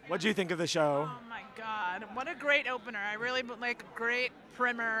 what do you think of the show? Oh my God, what a great opener. I really like a great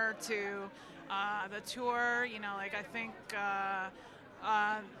primer to the tour. You know, like I think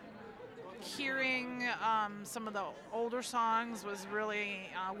hearing some of the older songs was really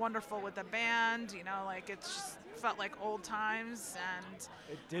wonderful with the band. You know, like it just felt like old times, and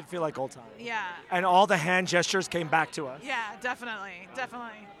It did feel like old times. yeah. And all the hand gestures came back to us. Yeah, definitely.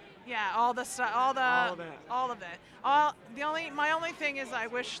 Yeah, all the stuff, all All of it. My only thing is I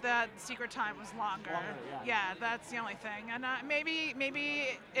wish that Secret Time was longer. yeah. That's the only thing, and maybe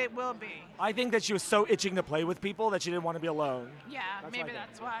it will be. I think that she was so itching to play with people that she didn't want to be alone. Yeah, maybe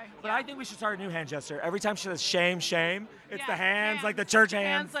that's why. But I think we should start a new hand gesture. Every time she says shame, shame, it's Yeah, the hands, like the church hands.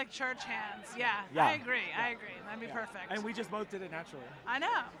 Hands like church hands. Yeah, Yeah. I agree. That'd be perfect. And we just both did it naturally. I know.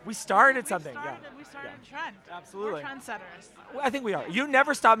 We started something. We started a trend. Absolutely. We're trendsetters. I think we are. You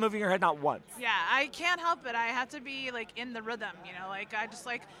never stop moving your head, not once. Yeah, I can't help it. I have to be like in the rhythm, you know. Like I just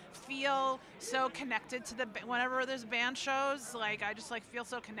like feel so connected to whenever there's band shows. Like I just like feel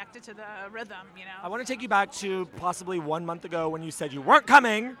so connected to the rhythm, you know. I want to take you back to possibly 1 month ago when you said you weren't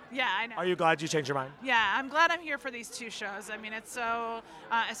coming. Yeah, I know. Are you glad you changed your mind? Yeah, I'm glad I'm here for these two shows. I mean, it's so,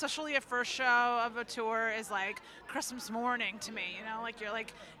 especially a first show of a tour is like Christmas morning to me. You know, like you're 'Cause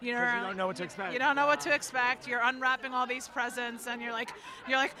you don't know what to expect. You don't know what to expect. You're unwrapping all these presents, and you're like,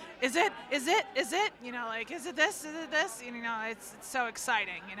 is it? You know, like, is it this? Is it this? And, you know, it's so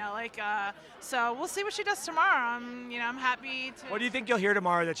exciting. You know, like, so we'll see what she does tomorrow. I'm happy to. What do you think you'll hear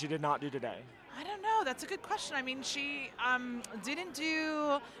tomorrow that you did not do today? I don't know. That's a good question. I mean, she didn't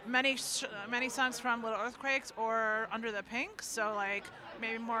do many songs from Little Earthquakes or Under the Pink, so like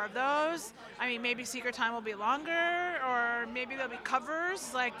maybe more of those. I mean, maybe Secret Time will be longer, or maybe there'll be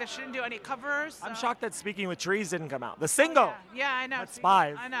covers. Like they shouldn't do any covers. I'm so- shocked that Speaking with Trees didn't come out. The single. Yeah, I know. But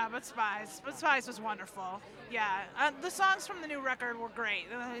Spies. I know, but Spies was wonderful. Yeah, the songs from the new record were great.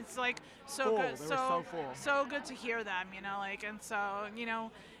 It's like so Full. good, They were so full. so good to hear them. You know, like, and so you know,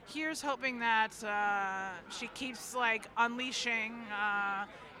 here's hoping that she keeps like unleashing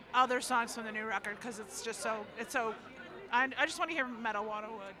other songs from the new record because it's so. I just want to hear Metal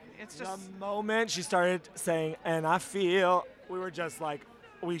Waterwood. It's just The moment she started saying, and I feel, we were just like,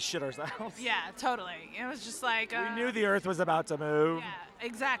 we shit ourselves. yeah, totally. It was just like We knew the earth was about to move. Yeah,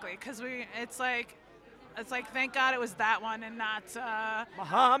 exactly. Because it's like thank God it was that one and not.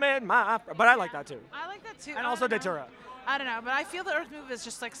 Muhammad, but I like that too. I like that too. And I also don't know. Datura. I don't know, but I feel the Earth Move is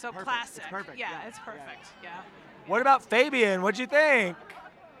just like so Perfect. classic. It's perfect. Yeah, Yeah. it's perfect. Yeah. What about Fabian? What'd you think?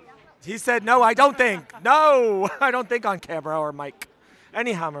 He said, no, I don't think. No, I don't think on camera or mic.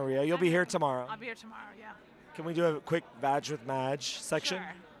 Anyhow, Maria, you'll be here tomorrow. I'll be here tomorrow. Yeah. Can we do a quick Vag with Madge section?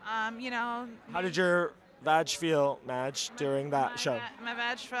 Sure. You know. How did your Vag feel, Madge, during that show? My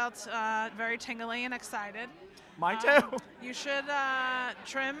veg felt very tingly and excited. Mine too. You should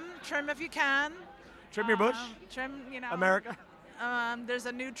trim if you can. Trim your bush? Trim, you know. America? There's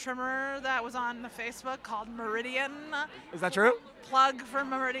a new trimmer that was on the Facebook called Meridian. Is that true? Plug for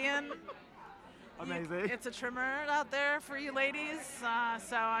Meridian. Amazing. It's a trimmer out there for you ladies. So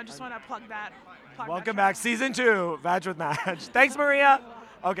I just want to plug that. Welcome back, season 2, Vag with Madge. Thanks, Maria.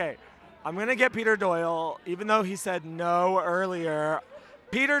 Okay, I'm gonna get Peter Doyle, even though he said no earlier.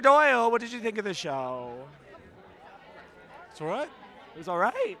 Peter Doyle, what did you think of the show? It's all right. It was all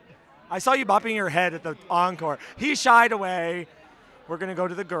right. I saw you bopping your head at the encore. He shied away. We're gonna go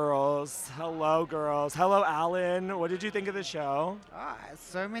to the girls. Hello, girls. Hello, Alan. What did you think of the show?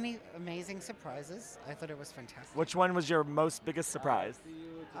 So many amazing surprises. I thought it was fantastic. Which one was your most biggest surprise?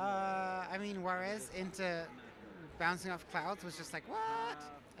 I mean, Juarez into bouncing off clouds was just like, what?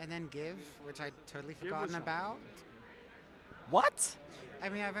 And then Give, which I'd totally forgotten about. What? I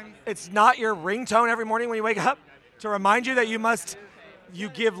mean, I've only... It's not your ringtone every morning when you wake up to remind you that you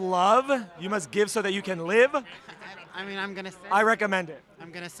give love. You must give so that you can live. I mean, I'm going to set I recommend it.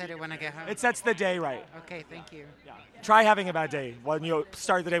 I'm going to set it when I get home. It sets the day right. Okay, thank you. Yeah. Try having a bad day when you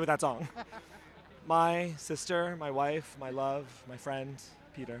start the day with that song. My sister, my wife, my love, my friend,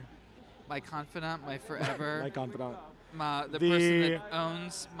 Peter. My confidant, my forever. My confidant. The person that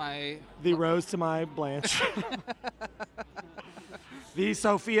owns my... The Rose to my Blanche. The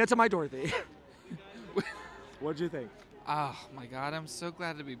Sophia to my Dorothy. What'd you think? Oh my God, I'm so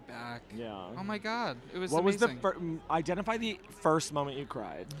glad to be back. Yeah. Oh my God, it was What amazing. was identify the first moment you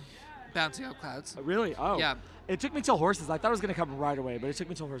cried? Bouncing off clouds. Really? Oh. Yeah. It took me till Horses. I thought it was gonna come right away, but it took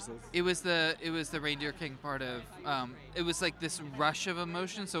me till Horses. It was the Reindeer King part of. It was like this rush of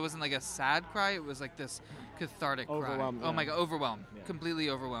emotion, so it wasn't like a sad cry. It was like this cathartic Overwhelmed, cry. Oh my yeah. God, overwhelmed. Yeah. Completely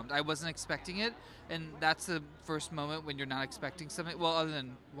overwhelmed. I wasn't expecting it, and that's the first moment when you're not expecting something. Well, other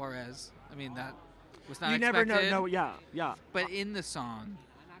than Juarez, I mean that was not You expected. never know. No, yeah, yeah. But in the song,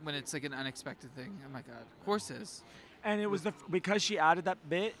 when it's like an unexpected thing, oh my God, Horses. And it was because she added that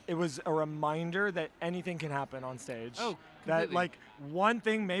bit, it was a reminder that anything can happen on stage. Oh, that completely. like one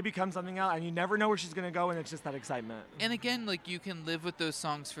thing may become something else, and you never know where she's gonna go, and it's just that excitement. And again, like you can live with those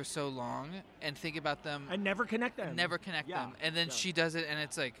songs for so long and think about them and never connect them. Never connect Yeah, them, and then yeah. she does it, and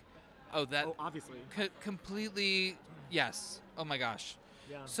it's like, oh, that. Oh, obviously. Completely, yes. Oh my gosh.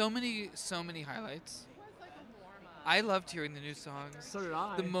 Yeah. So many highlights. I loved hearing the new songs. So did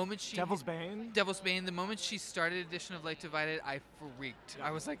I. The moment she Devil's Bane. Devil's Bane. The moment she started edition of Light Divided, I freaked. I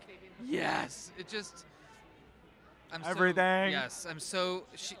was like, yes. It just. Everything. Yes, I'm so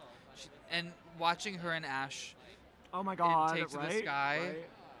she and watching her and Ash. Oh my God! Take to right? the sky. Right?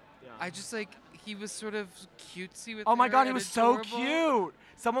 Yeah. I just like he was sort of cutesy with. Oh my her God, he and was so adorable. cute.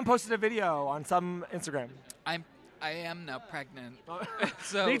 Someone posted a video on some Instagram. I am now pregnant.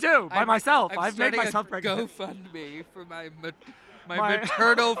 So Me too, by myself. I've made starting myself a pregnant. GoFundMe for my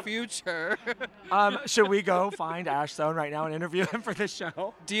maternal future. Should we go find Ash Sohn right now and interview him for this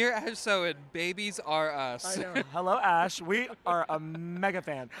show? Dear Ash Sohn, babies are us. I know. Hello, Ash. We are a mega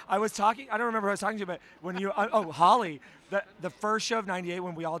fan. I was talking, I don't remember who I was talking to, but when you, Holly, the first show of '98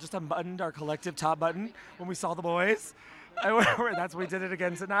 when we all just unbuttoned our collective top button when we saw the boys. That's we did it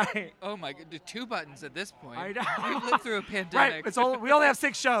again tonight. Oh my God, 2 buttons at this point. I know. We've lived through a pandemic. Right. We only have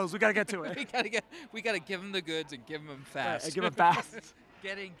 6 shows. We gotta get to it. we gotta give them the goods and give them fast. Right, and give them fast.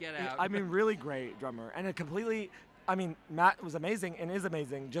 Get in, get out. I mean, really great drummer, and Matt was amazing and is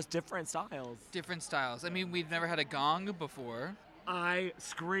amazing. Just different styles. Different styles. I mean, we've never had a gong before. I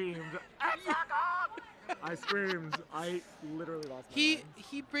screamed. I screamed. I literally lost my mind.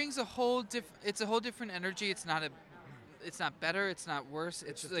 He brings a whole it's a whole different energy. It's not better. It's not worse.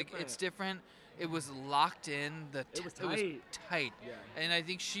 It's like different. it's different. It was locked in. It was It was tight. Yeah. And I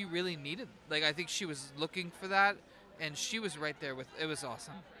think she really needed. Like I think she was looking for that, and she was right there with. It was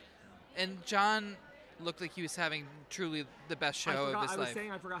awesome. And John looked like he was having truly the best show of his life.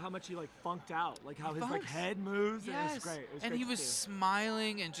 I forgot how much he funked out, like how his Funked. head moves. Yes. And it was great. It was and great he to was see.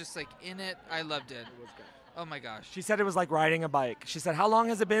 smiling and just like in it. I loved it. It was good. Oh my gosh. She said it was like riding a bike. She said, "How long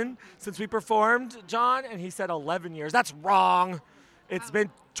has it been since we performed, John?" And he said 11 years. That's wrong. It's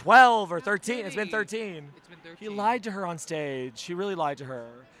been 12 or 13. It's been 13. It's been 13. He lied to her on stage. He really lied to her.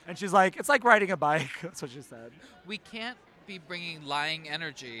 And she's like, "It's like riding a bike." That's what she said. We can't be bringing lying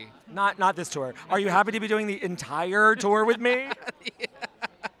energy. Not this tour. Are you happy to be doing the entire tour with me?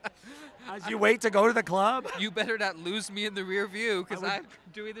 As you wait to go to the club? You better not lose me in the rear view because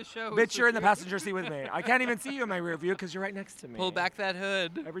doing the show. Bitch, you're in the passenger seat with me. I can't even see you in my rear view because you're right next to me. Pull back that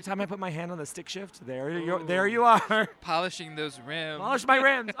hood. Every time I put my hand on the stick shift, there you are. Polishing those rims. Polish my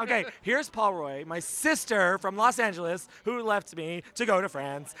rims. Okay, here's Paul Roy, my sister from Los Angeles, who left me to go to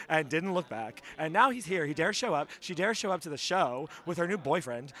France and didn't look back. And now he's here. He dares show up. She dares show up to the show with her new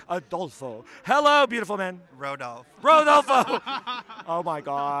boyfriend, Adolfo. Hello, beautiful man. Rodolphe. Rodolfo. Oh my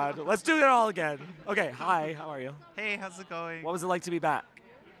God. Let's do it all again. Okay, hi. How are you? Hey, how's it going? What was it like to be back?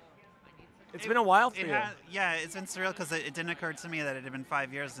 It's been a while for you. Yeah, it's been surreal because it didn't occur to me that it had been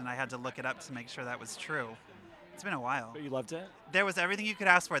 5 years, and I had to look it up to make sure that was true. It's been a while. But you loved it? There was everything you could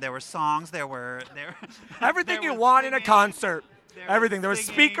ask for. There were songs. There Everything you want in a concert. Everything. There were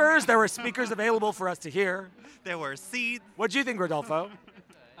speakers. There were speakers available for us to hear. There were seats. What do you think, Rodolfo?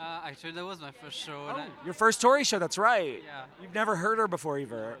 Actually, that was my first show. Your first Tori show, that's right. Yeah. You've never heard her before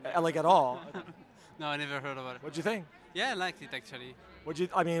either, like at all. No, I never heard about it. What'd you think? Yeah, I liked it actually.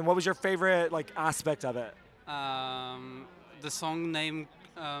 What was your favorite aspect of it? The song name.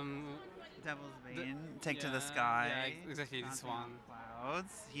 Devil's Vein, Take to the Sky. Yeah, exactly, this one.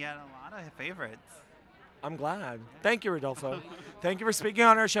 Clouds. He had a lot of favorites. I'm glad. Thank you, Rodolfo. Thank you for speaking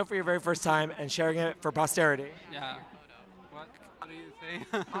on our show for your very first time and sharing it for posterity. Yeah. What do you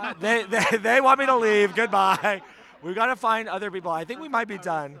say? They want me to leave. Goodbye. We got to find other people. I think we might be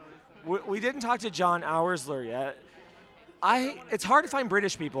done. We didn't talk to John Oursler yet. It's hard to find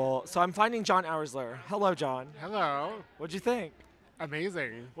British people, so I'm finding John Oursler. Hello, John. Hello. What'd you think?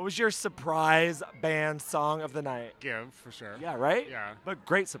 Amazing. What was your surprise band song of the night? Give, for sure. Yeah, right? Yeah. But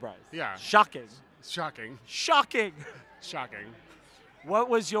great surprise. Yeah. Shocking. Shocking. Shocking. Shocking. What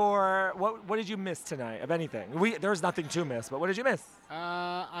was your what did you miss tonight of anything? There was nothing to miss, but what did you miss?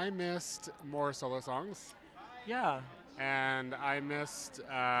 I missed more solo songs. Yeah. And I missed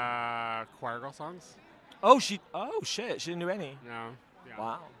choir girl songs. Oh shit, she didn't do any. No. Yeah.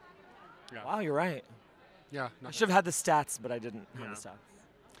 Wow. Yeah. Wow, you're right. Yeah. I should have had the stats, but I didn't have the stats.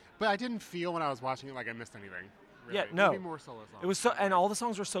 But I didn't feel when I was watching it like I missed anything. Really. Yeah, no. Maybe more solo songs. It was and all the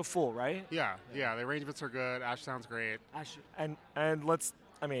songs were so full, right? Yeah, yeah. The arrangements are good. Ash sounds great. Ash, and Yeah.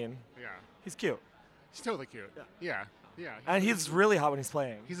 He's cute. He's totally cute. Yeah. Yeah. And he's really hot when he's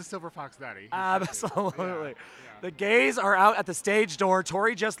playing. He's a silver fox daddy. Absolutely. Yeah. The gays are out at the stage door.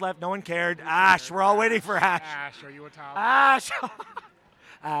 Tori just left. No one cared. Ash, we're all waiting for Ash. Ash, are you a top? Ash.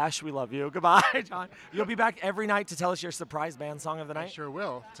 Ash, we love you. Goodbye, John. You'll be back every night to tell us your surprise band song of the night? I sure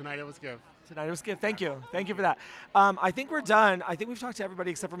will. Tonight it was Give. Tonight it was Give. Thank you. Thank you for that. I think we're done. I think we've talked to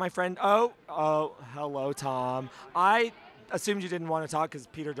everybody except for my friend. Oh, hello, Tom. I assumed you didn't want to talk because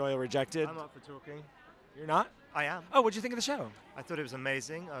Peter Doyle rejected. I'm up for talking. You're not? I am. Oh, what'd you think of the show? I thought it was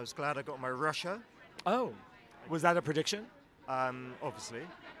amazing. I was glad I got my Russia. Oh. Was that a prediction? Obviously.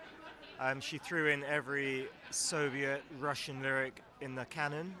 She threw in every Soviet Russian lyric in the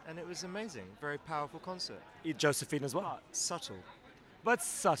canon, and it was amazing. Very powerful concert. Josephine as well. Subtle. But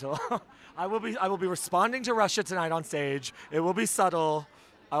subtle. I will be responding to Russia tonight on stage. It will be subtle.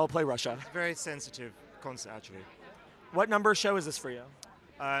 I will play Russia. Very sensitive concert, actually. What number show is this for you?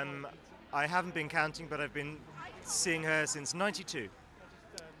 I haven't been counting, but I've been seeing her since '92.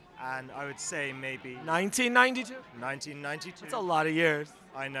 And I would say maybe... 1992? 1992. That's a lot of years.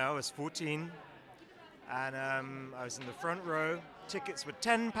 I know, I was 14. And I was in the front row. Tickets were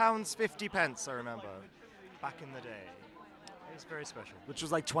 £10.50, I remember, back in the day. It was very special. Which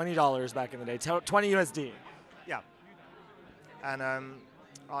was like $20 back in the day, 20 USD. Yeah. And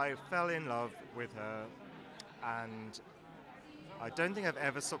I fell in love with her, and I don't think I've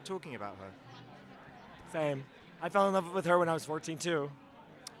ever stopped talking about her. Same. I fell in love with her when I was 14 too.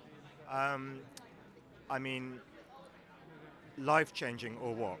 I mean, life-changing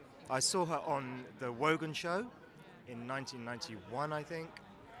or what? I saw her on the Wogan show in 1991, I think,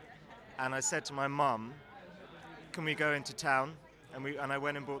 and I said to my mum, "Can we go into town?" And I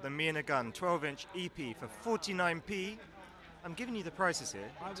went and bought the Me and a Gun 12-inch EP for 49p. I'm giving you the prices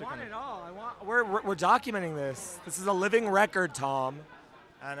here. I want it all. We're documenting this. This is a living record, Tom.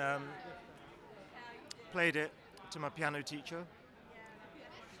 And played it to my piano teacher.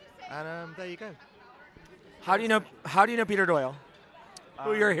 And there you go. How do you know Peter Doyle?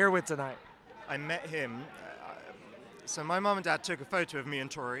 Who you're here with tonight? I met him. So my mum and dad took a photo of me and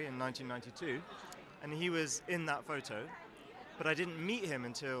Tori in 1992, and he was in that photo, but I didn't meet him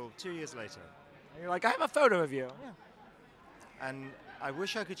until 2 years later. And you're like, I have a photo of you. Yeah. And I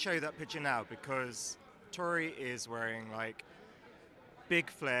wish I could show you that picture now, because Tori is wearing like big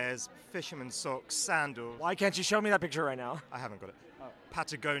flares, fisherman socks, sandals. Why can't you show me that picture right now? I haven't got it.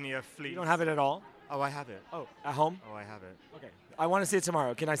 Patagonia fleece. You don't have it at all? Oh, I have it. Oh, at home? Oh, I have it. Okay. I want to see it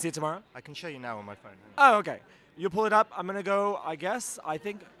tomorrow. Can I see it tomorrow? I can show you now on my phone. Oh, okay. You pull it up. I'm gonna go. I guess. I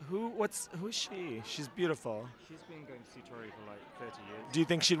think. Who is she? She's beautiful. She's been going to see Tori for like 30 years. Do you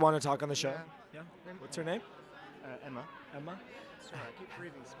think she'd want to talk on the show? Yeah. What's her name? Emma. Emma. Sorry, I keep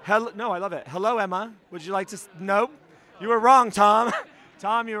breathing. Hello. No, I love it. Hello, Emma. Would you like to? Nope. You were wrong, Tom.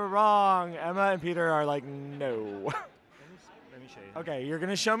 Tom, you were wrong. Emma and Peter are like, no. Let me show you. Okay, you're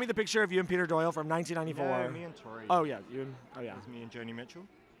gonna show me the picture of you and Peter Doyle from 1994. No, me and Tori. Oh yeah, you and It's me and Joni Mitchell.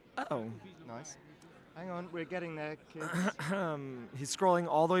 Oh. Nice. Hang on, we're getting there, kids. He's scrolling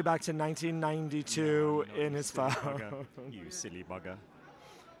all the way back to 1992 in his phone. You silly bugger.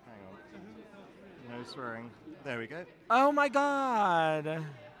 Hang on. No swearing. There we go. Oh my God!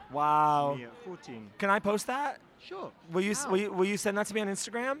 Wow. Me at 14. Can I post that? Sure. Will you send that to me on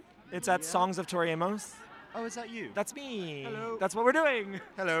Instagram? It's at Songs of Tori Amos. Oh, is that you? That's me. Hello. That's what we're doing.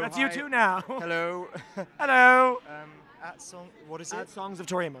 Hello. That's hi. you too now. Hello. Hello. At song. What is it? At Songs of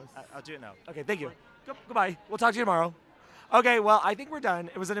Tori Amos. I'll do it now. Okay, thank you. Goodbye. We'll talk to you tomorrow. Okay, well, I think we're done.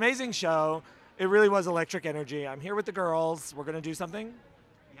 It was an amazing show. It really was electric energy. I'm here with the girls. We're going to do something.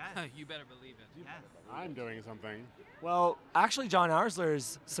 Yeah. You better believe it. Yes. I'm doing something. Well, actually, John Arsler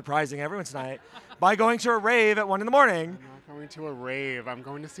is surprising everyone tonight by going to a rave at 1 in the morning. I'm not going to a rave. I'm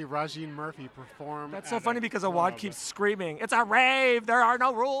going to see Rajeen Murphy perform. That's so at funny a because club. Awad keeps screaming, "It's a rave! There are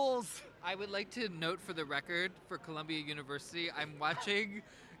no rules!" I would like to note for the record for Columbia University, I'm watching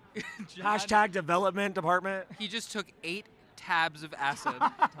John, Hashtag development department. He just took 8 tabs of acid.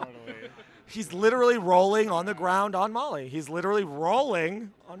 Totally. He's literally rolling on the ground on Molly. He's literally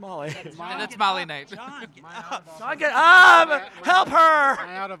rolling on Molly. And it's Molly night. John, John, get up! Help her!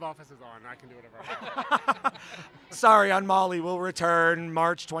 My out of office is on. I can do whatever I want. Sorry, on Molly will return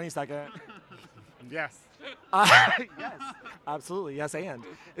March 22nd. Yes. Yes, absolutely. Yes, and.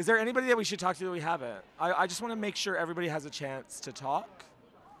 Is there anybody that we should talk to that we haven't? I just want to make sure everybody has a chance to talk.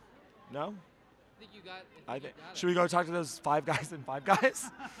 No? Should we go talk to those 5 guys and 5 guys?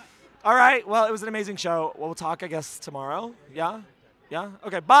 All right. Well, it was an amazing show. We'll talk, I guess, tomorrow. Yeah? Yeah?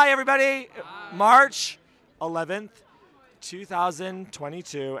 Okay. Bye, everybody. Bye. March 11th,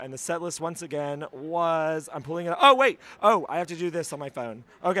 2022. And the set list, once again, was... I'm pulling it up. Oh, wait. Oh, I have to do this on my phone.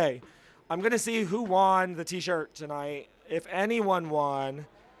 Okay. I'm going to see who won the T-shirt tonight. If anyone won,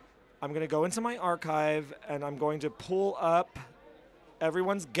 I'm going to go into my archive, and I'm going to pull up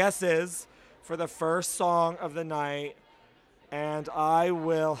everyone's guesses for the first song of the night. And I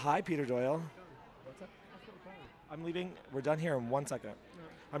will... Hi, Peter Doyle. What's up? I'm leaving. We're done here in 1 second.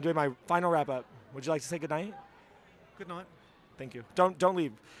 I'm doing my final wrap-up. Would you like to say goodnight? Good night. Thank you. Don't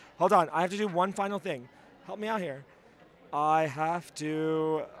leave. Hold on. I have to do one final thing. Help me out here. I have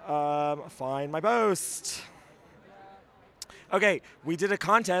to find my post. Okay, we did a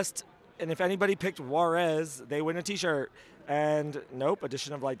contest, and if anybody picked Juarez, they win a T-shirt. And nope,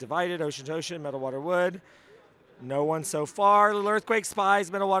 Edition of Light Divided, Ocean to Ocean, Metal Water Wood. No one so far. Little Earthquake,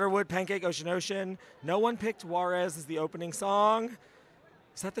 Spies, Metal Water Wood, Pancake, Ocean Ocean. No one picked Juarez as the opening song.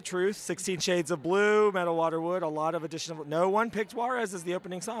 Is that the truth? 16 Shades of Blue, Metal Water Wood, a lot of Edition of... No one picked Juarez as the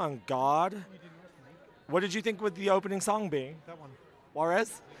opening song. God. What did you think would the opening song be? That one.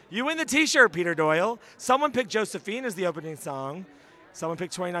 Juarez? You win the T-shirt, Peter Doyle. Someone picked Josephine as the opening song. Someone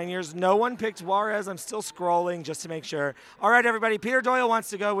picked 29 Years. No one picked Juarez. I'm still scrolling just to make sure. All right, everybody. Peter Doyle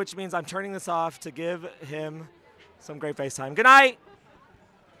wants to go, which means I'm turning this off to give him some great FaceTime. Good night.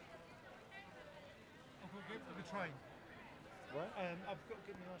 I've got to get the train. What? I've got to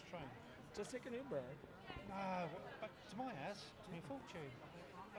get my last train. Just take an Uber. No, back to my house. It's me fortune.